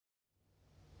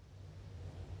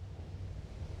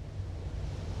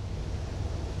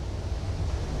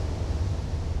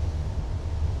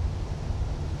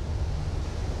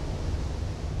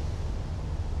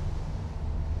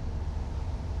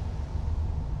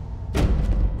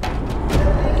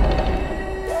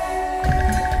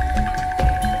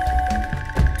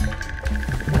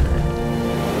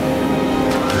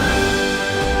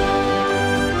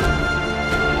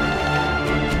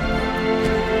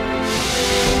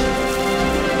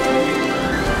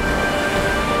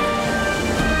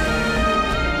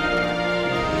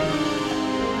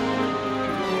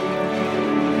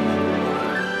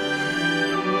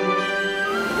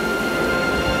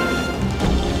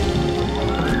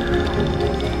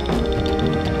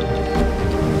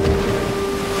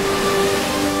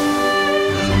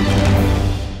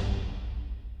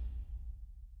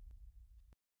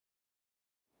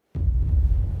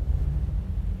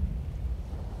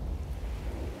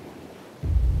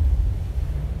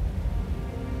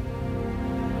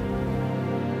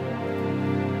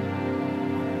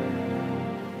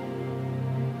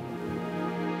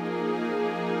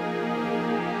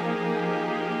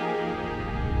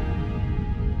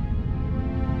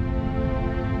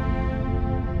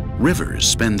Rivers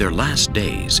spend their last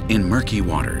days in murky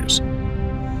waters.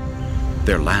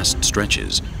 Their last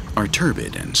stretches are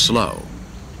turbid and slow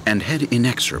and head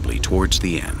inexorably towards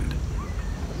the end.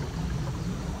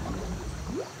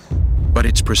 But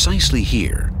it's precisely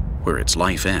here, where its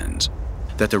life ends,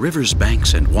 that the river's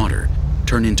banks and water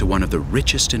turn into one of the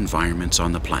richest environments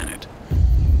on the planet.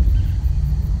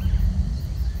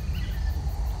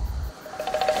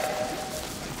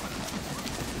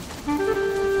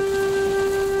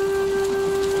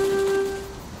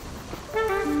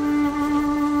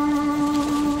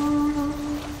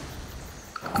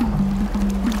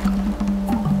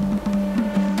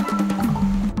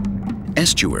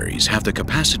 Estuaries have the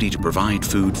capacity to provide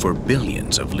food for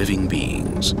billions of living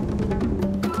beings.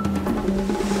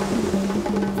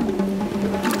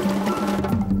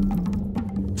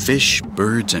 Fish,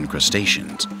 birds, and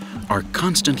crustaceans are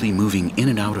constantly moving in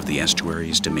and out of the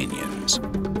estuary's dominions.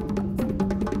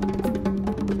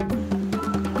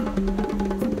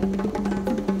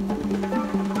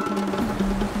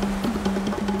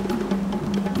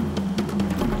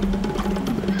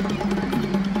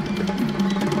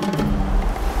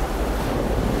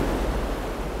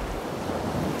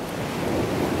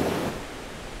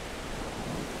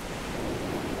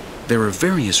 There are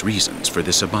various reasons for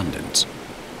this abundance.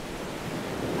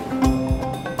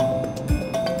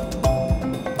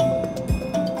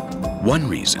 One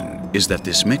reason is that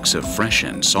this mix of fresh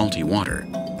and salty water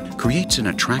creates an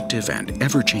attractive and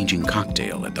ever-changing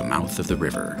cocktail at the mouth of the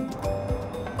river.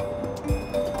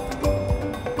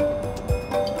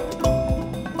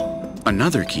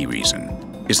 Another key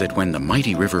reason is that when the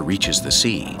mighty river reaches the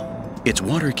sea, its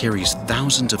water carries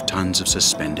thousands of tons of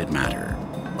suspended matter.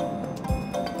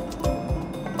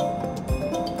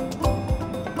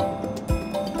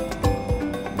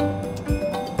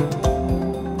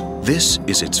 This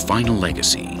is its final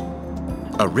legacy,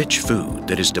 a rich food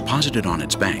that is deposited on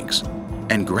its banks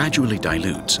and gradually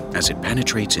dilutes as it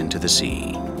penetrates into the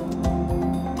sea.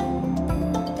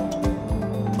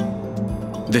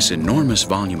 This enormous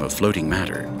volume of floating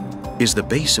matter is the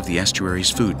base of the estuary's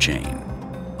food chain.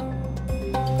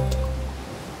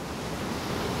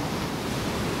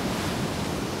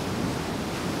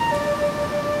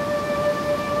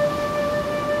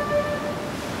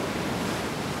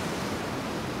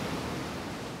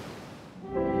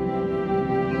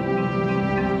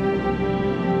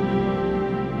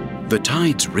 The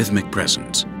tide's rhythmic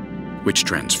presence, which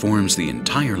transforms the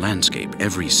entire landscape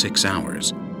every 6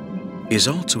 hours, is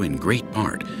also in great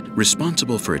part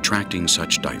responsible for attracting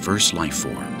such diverse life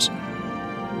forms.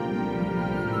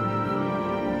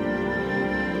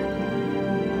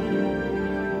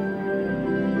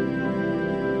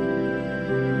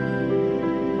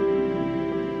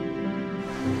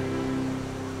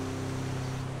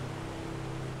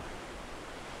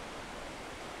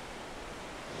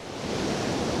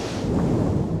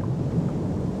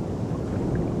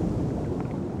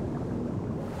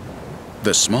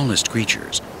 The smallest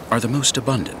creatures are the most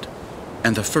abundant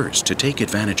and the first to take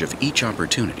advantage of each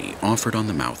opportunity offered on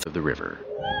the mouth of the river.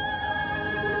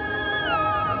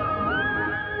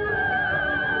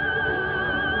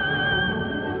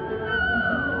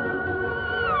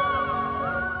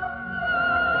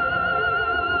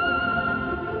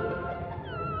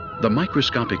 The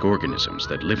microscopic organisms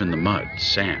that live in the mud,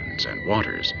 sands, and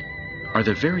waters are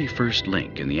the very first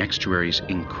link in the estuary's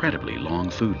incredibly long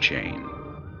food chain.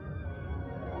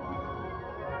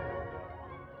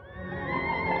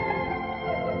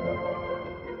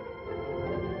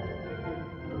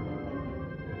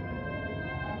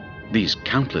 These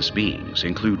countless beings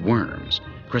include worms,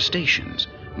 crustaceans,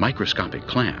 microscopic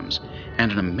clams,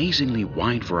 and an amazingly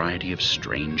wide variety of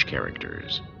strange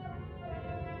characters.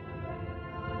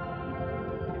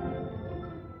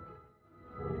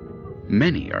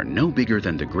 Many are no bigger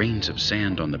than the grains of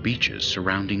sand on the beaches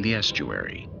surrounding the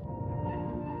estuary.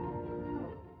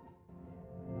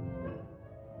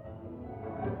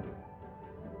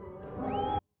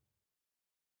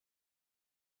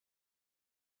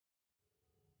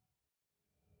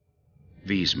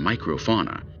 These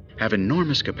microfauna have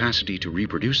enormous capacity to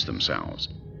reproduce themselves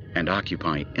and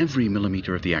occupy every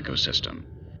millimeter of the ecosystem,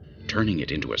 turning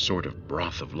it into a sort of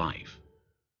broth of life.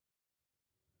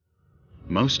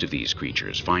 Most of these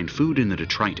creatures find food in the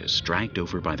detritus dragged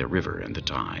over by the river and the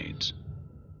tides.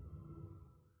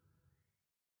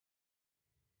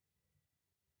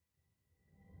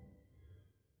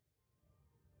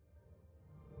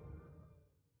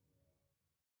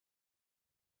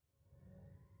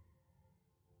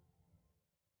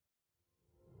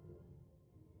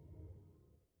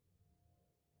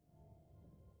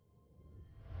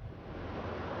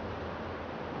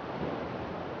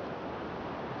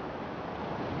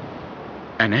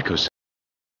 An ecosystem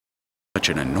with such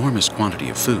an enormous quantity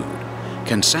of food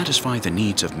can satisfy the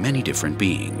needs of many different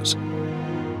beings.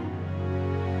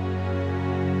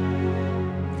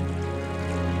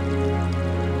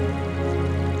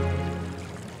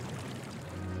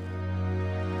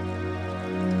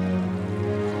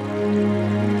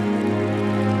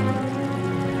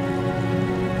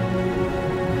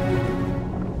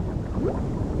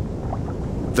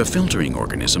 The filtering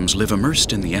organisms live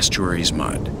immersed in the estuary's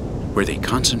mud, where they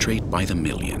concentrate by the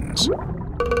millions.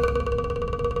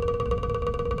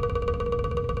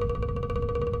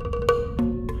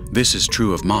 This is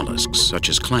true of mollusks such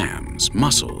as clams,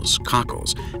 mussels,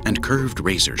 cockles, and curved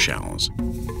razor shells.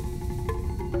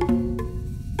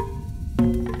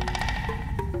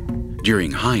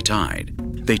 During high tide,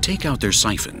 they take out their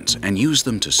siphons and use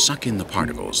them to suck in the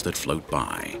particles that float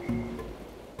by.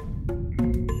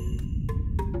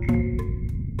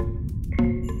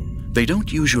 They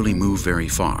don't usually move very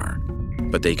far,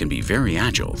 but they can be very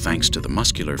agile thanks to the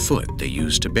muscular foot they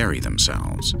use to bury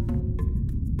themselves.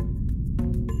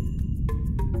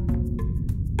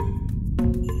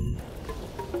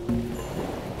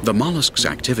 The mollusk's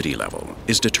activity level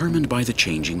is determined by the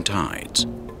changing tides,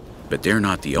 but they're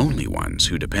not the only ones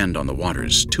who depend on the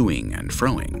water's toing and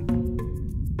froing.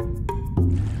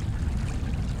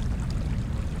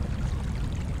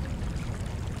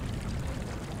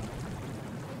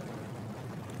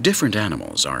 Different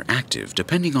animals are active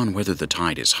depending on whether the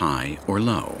tide is high or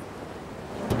low.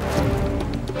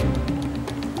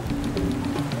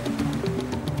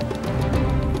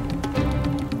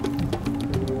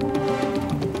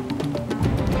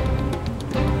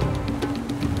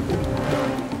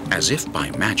 As if by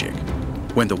magic,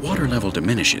 when the water level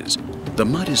diminishes, the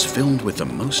mud is filled with the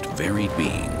most varied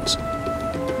beings.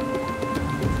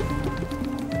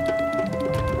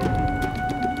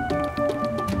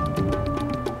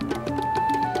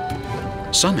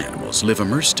 Some animals live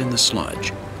immersed in the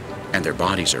sludge, and their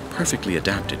bodies are perfectly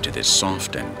adapted to this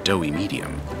soft and doughy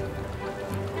medium.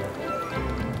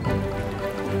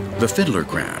 The fiddler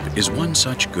crab is one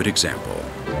such good example.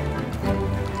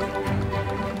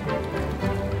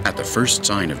 At the first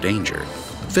sign of danger,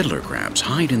 fiddler crabs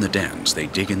hide in the dens they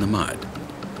dig in the mud,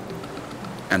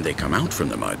 and they come out from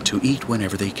the mud to eat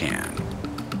whenever they can.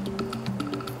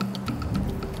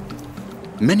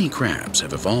 Many crabs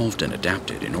have evolved and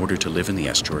adapted in order to live in the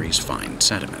estuary's fine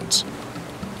sediments.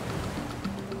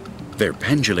 Their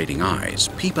pendulating eyes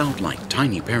peep out like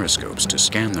tiny periscopes to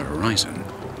scan the horizon,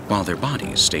 while their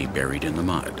bodies stay buried in the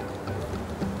mud.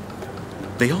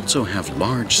 They also have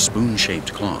large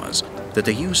spoon-shaped claws that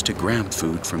they use to grab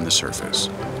food from the surface.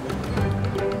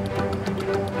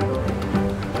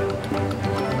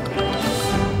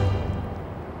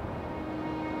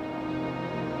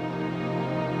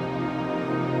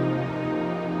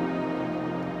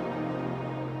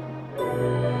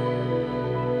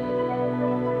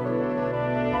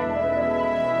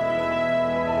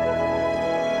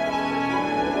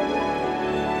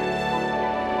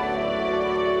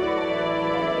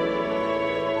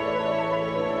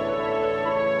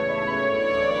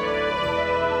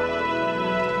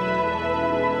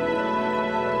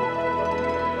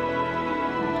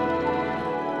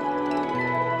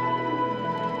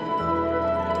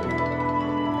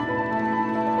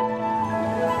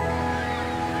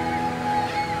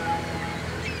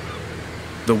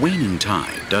 The waning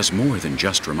tide does more than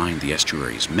just remind the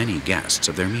estuary's many guests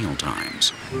of their meal times.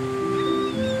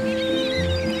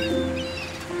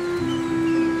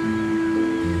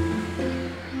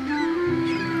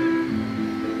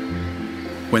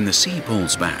 When the sea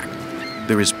pulls back,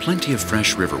 there is plenty of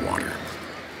fresh river water,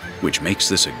 which makes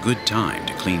this a good time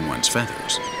to clean one's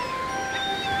feathers.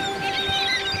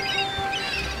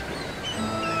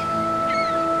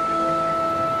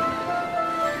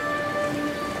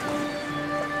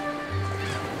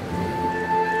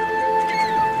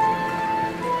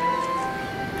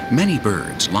 Many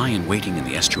birds lie in waiting in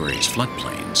the estuary's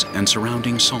floodplains and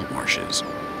surrounding salt marshes.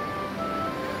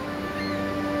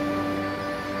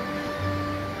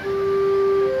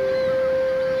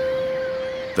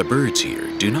 The birds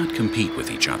here do not compete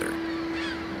with each other.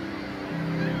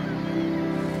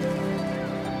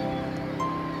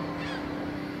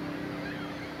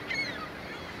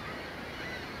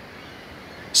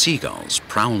 Seagulls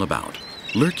prowl about,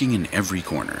 lurking in every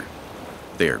corner.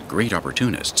 They are great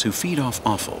opportunists who feed off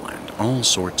offal and all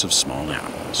sorts of small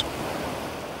animals.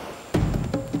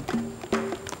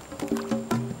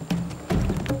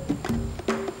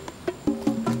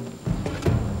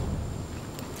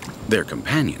 Their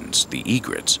companions, the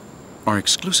egrets, are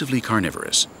exclusively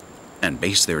carnivorous, and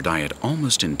base their diet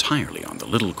almost entirely on the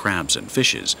little crabs and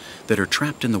fishes that are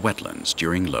trapped in the wetlands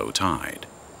during low tide.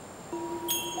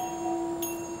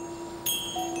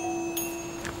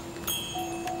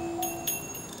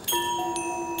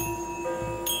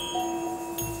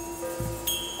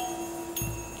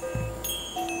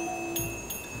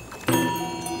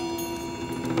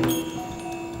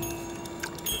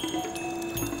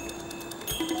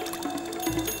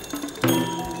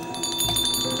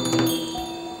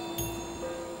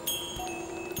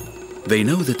 They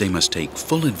know that they must take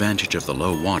full advantage of the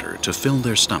low water to fill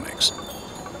their stomachs,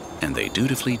 and they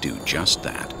dutifully do just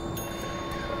that.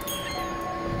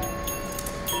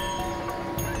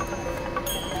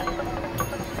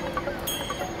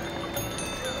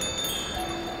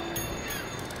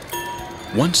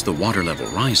 Once the water level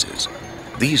rises,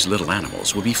 these little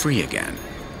animals will be free again,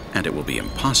 and it will be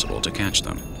impossible to catch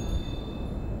them.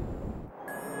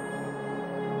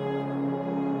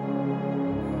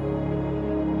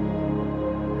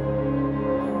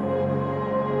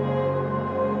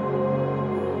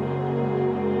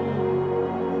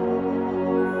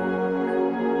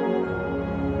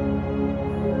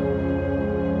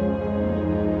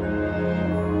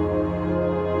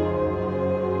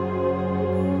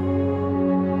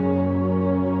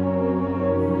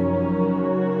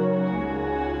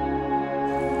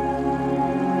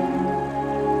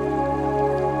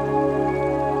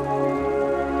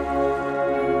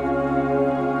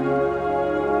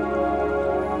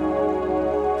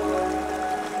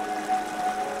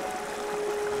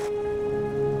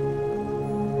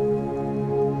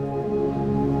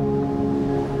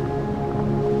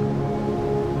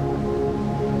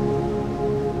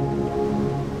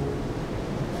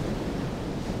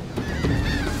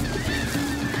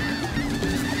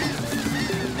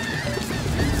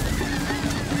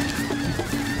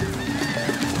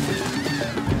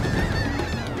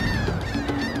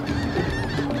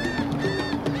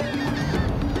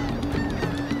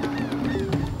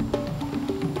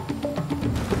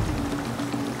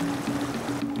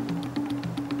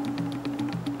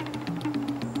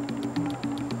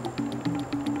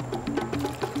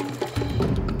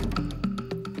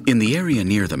 In the area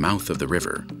near the mouth of the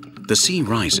river, the sea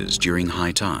rises during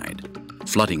high tide,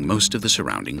 flooding most of the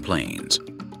surrounding plains.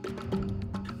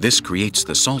 This creates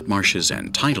the salt marshes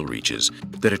and tidal reaches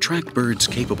that attract birds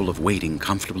capable of wading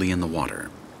comfortably in the water.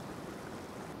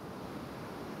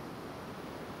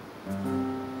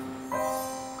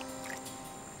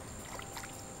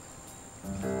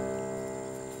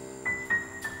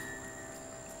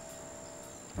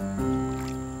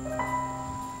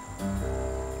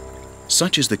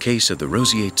 Such is the case of the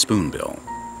roseate spoonbill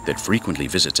that frequently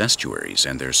visits estuaries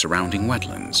and their surrounding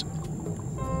wetlands.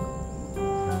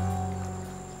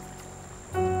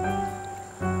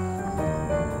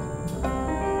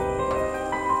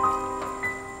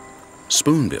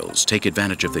 Spoonbills take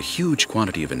advantage of the huge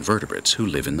quantity of invertebrates who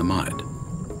live in the mud.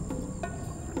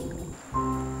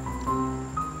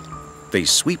 They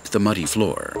sweep the muddy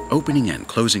floor, opening and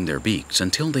closing their beaks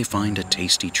until they find a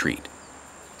tasty treat,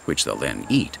 which they'll then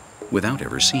eat without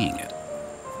ever seeing it.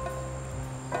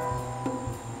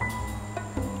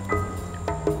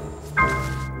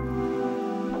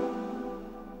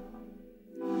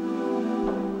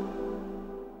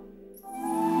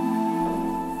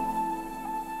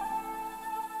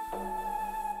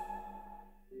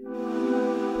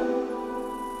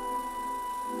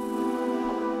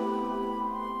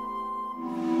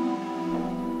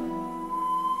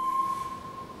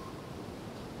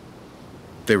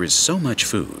 There is so much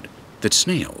food that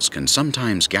snails can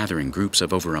sometimes gather in groups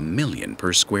of over 1 million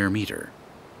per square meter.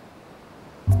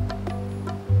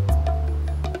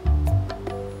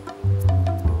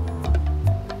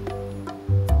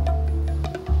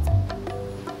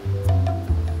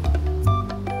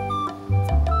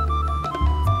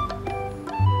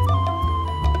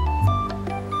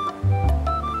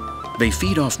 They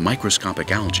feed off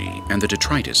microscopic algae and the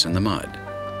detritus in the mud.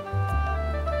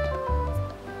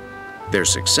 Their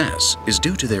success is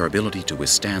due to their ability to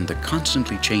withstand the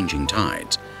constantly changing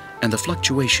tides and the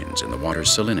fluctuations in the water's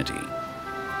salinity.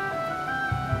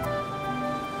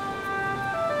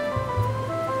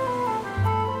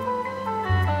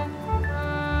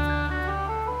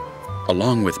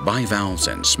 Along with bivalves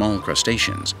and small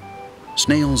crustaceans,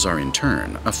 snails are in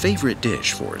turn a favorite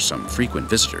dish for some frequent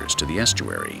visitors to the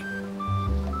estuary.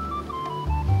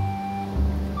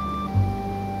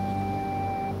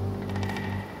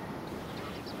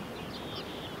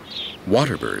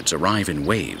 Waterbirds arrive in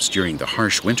waves during the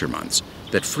harsh winter months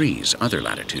that freeze other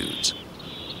latitudes.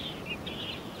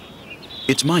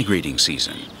 It's migrating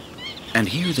season, And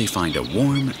here they find a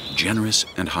warm, generous,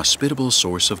 and hospitable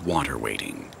source of water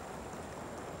waiting.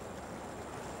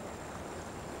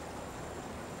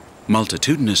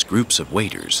 Multitudinous groups of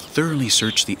waders thoroughly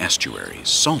search the estuaries,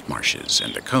 salt marshes,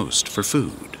 and the coast for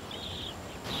food.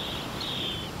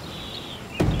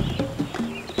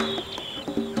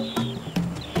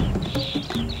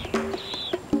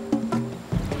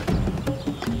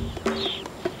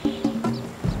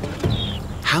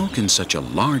 How can such a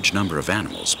large number of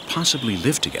animals possibly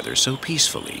live together so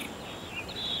peacefully?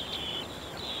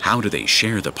 How do they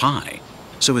share the pie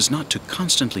so as not to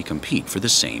constantly compete for the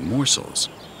same morsels?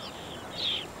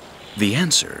 The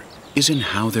answer is in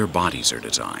how their bodies are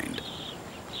designed.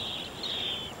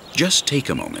 Just take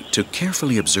a moment to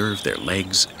carefully observe their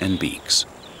legs and beaks.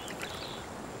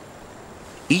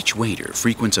 Each wader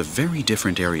frequents a very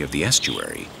different area of the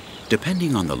estuary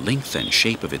depending on the length and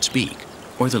shape of its beak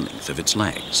or the length of its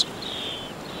legs.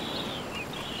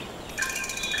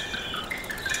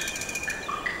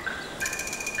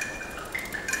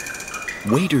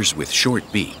 Waders with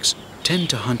short beaks tend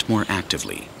to hunt more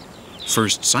actively,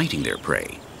 first sighting their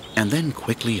prey and then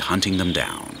quickly hunting them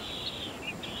down.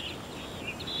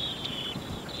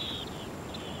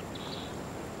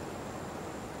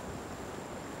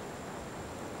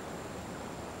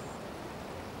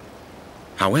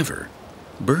 However,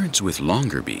 birds with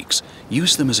longer beaks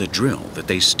use them as a drill that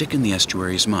they stick in the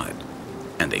estuary's mud,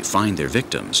 and they find their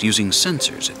victims using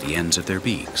sensors at the ends of their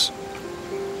beaks.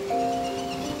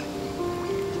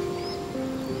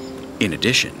 In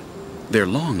addition, their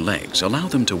long legs allow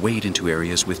them to wade into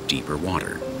areas with deeper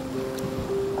water.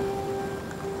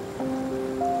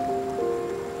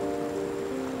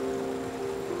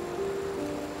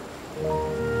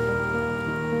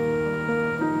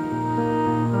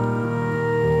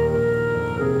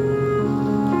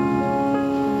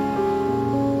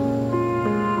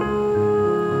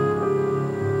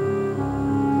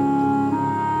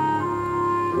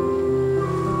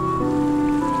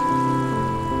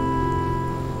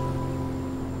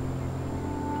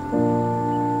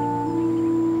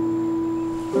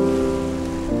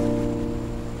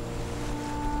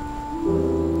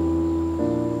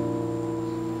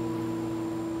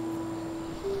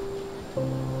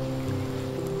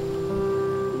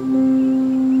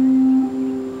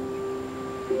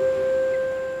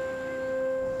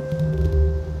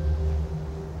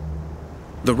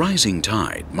 The rising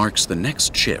tide marks the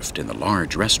next shift in the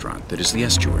large restaurant that is the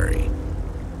estuary.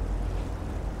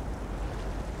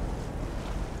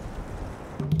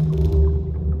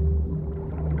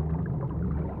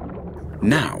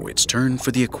 Now it's turn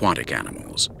for the aquatic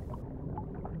animals.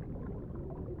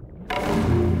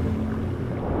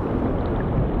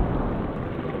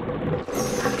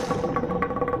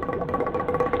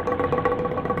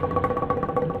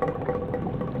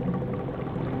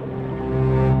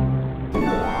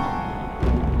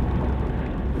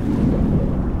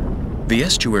 The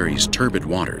estuary's turbid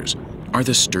waters are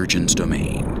the sturgeon's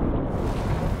domain.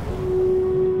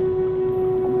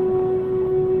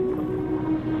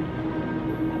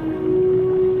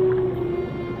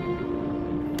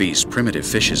 These primitive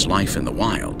fishes' life in the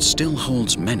wild still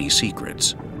holds many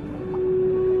secrets.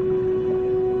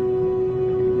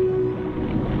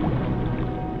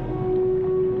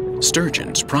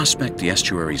 Sturgeons prospect the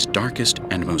estuary's darkest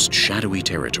and most shadowy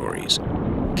territories,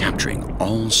 capturing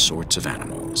all sorts of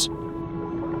animals.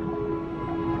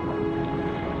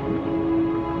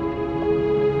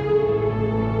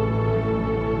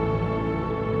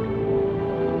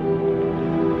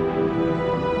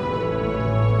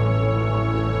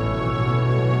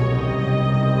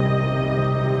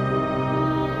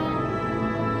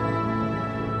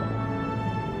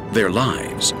 Their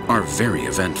lives are very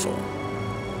eventful.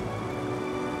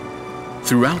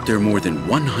 Throughout their more than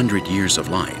 100 years of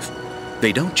life,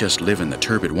 they don't just live in the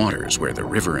turbid waters where the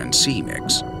river and sea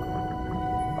mix.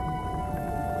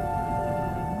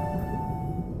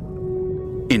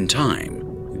 In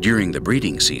time, during the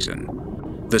breeding season,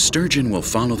 the sturgeon will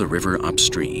follow the river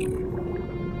upstream.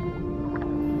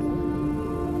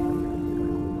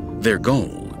 Their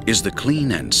goal is the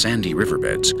clean and sandy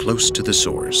riverbeds close to the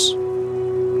source.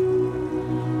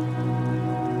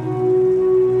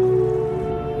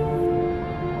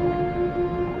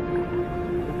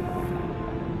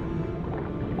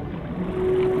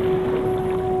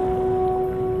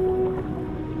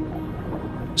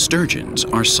 Sturgeons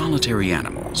are solitary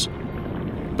animals,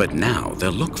 but now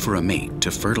they'll look for a mate to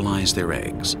fertilize their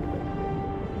eggs.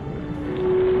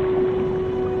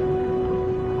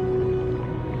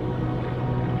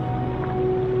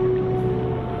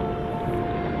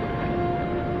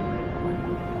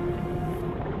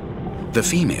 The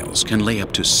females can lay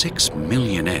up to 6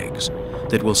 million eggs,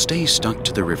 that will stay stuck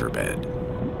to the riverbed.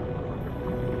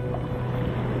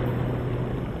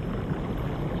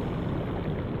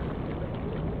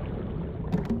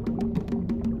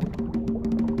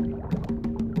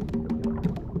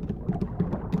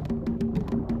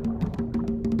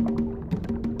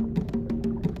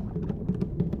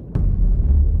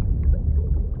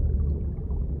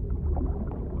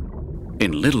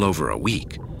 In little over a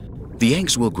week, the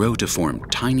eggs will grow to form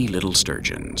tiny little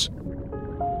sturgeons.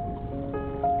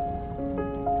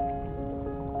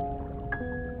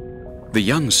 The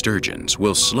young sturgeons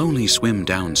will slowly swim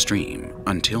downstream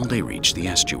until they reach the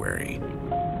estuary.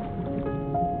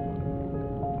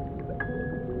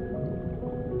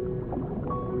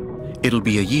 It'll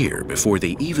be a year before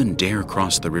they even dare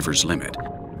cross the river's limit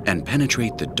and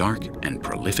penetrate the dark and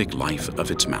prolific life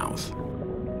of its mouth.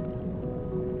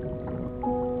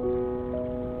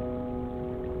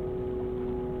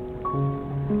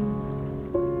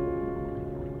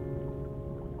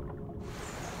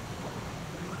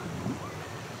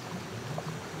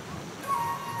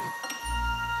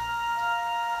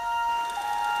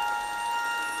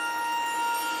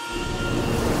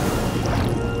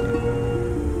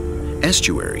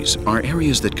 Estuaries are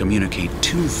areas that communicate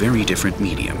two very different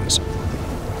mediums: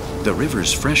 the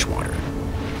river's fresh water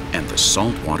and the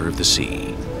salt water of the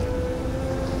sea.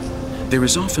 There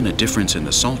is often a difference in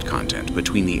the salt content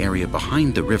between the area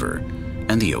behind the river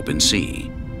and the open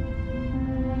sea.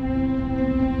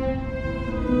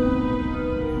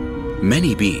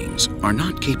 Many beings are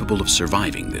not capable of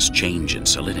surviving this change in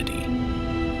salinity.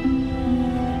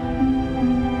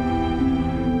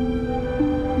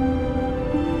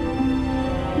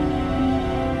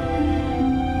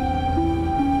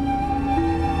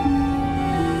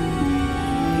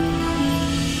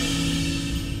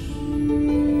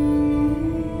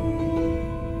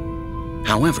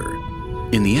 However,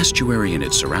 in the estuary and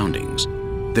its surroundings,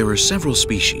 there are several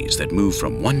species that move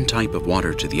from one type of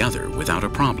water to the other without a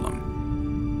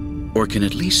problem, or can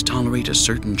at least tolerate a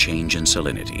certain change in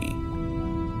salinity.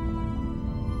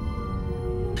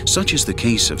 Such is the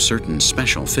case of certain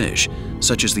special fish,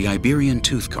 such as the Iberian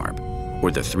toothcarp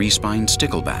or the three-spined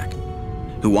stickleback,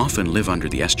 who often live under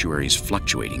the estuary's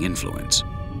fluctuating influence.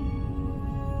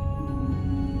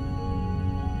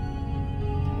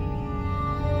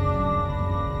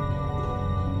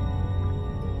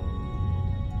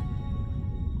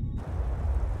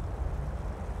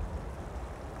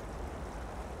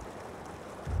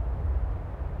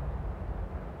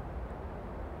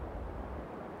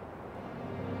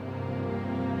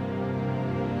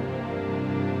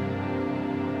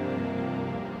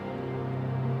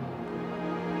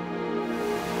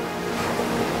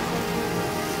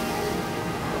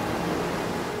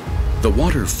 The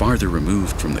water farther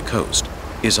removed from the coast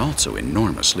is also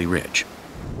enormously rich.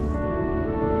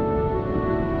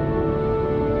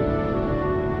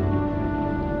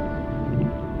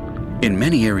 In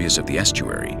many areas of the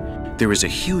estuary, there is a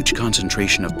huge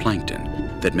concentration of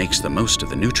plankton that makes the most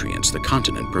of the nutrients the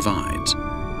continent provides.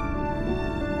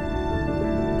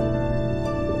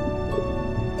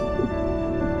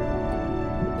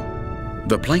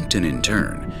 The plankton, in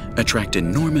turn, attract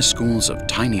enormous schools of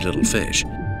tiny little fish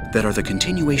that are the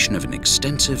continuation of an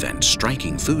extensive and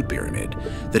striking food pyramid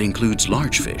that includes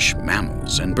large fish,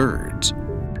 mammals, and birds.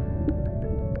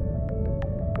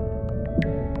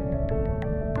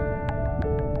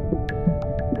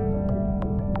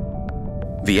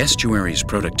 The estuary's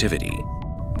productivity,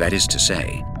 that is to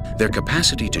say, their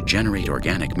capacity to generate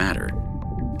organic matter,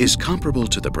 is comparable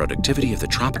to the productivity of the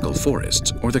tropical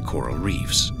forests or the coral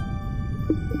reefs.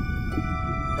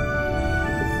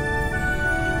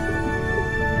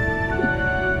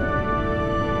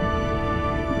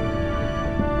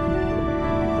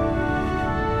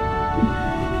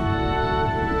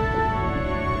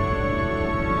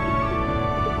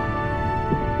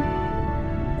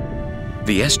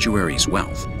 The estuary's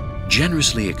wealth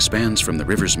generously expands from the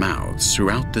river's mouths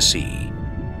throughout the sea.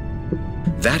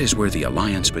 That is where the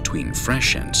alliance between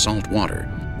fresh and salt water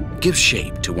gives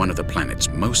shape to one of the planet's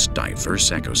most diverse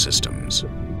ecosystems.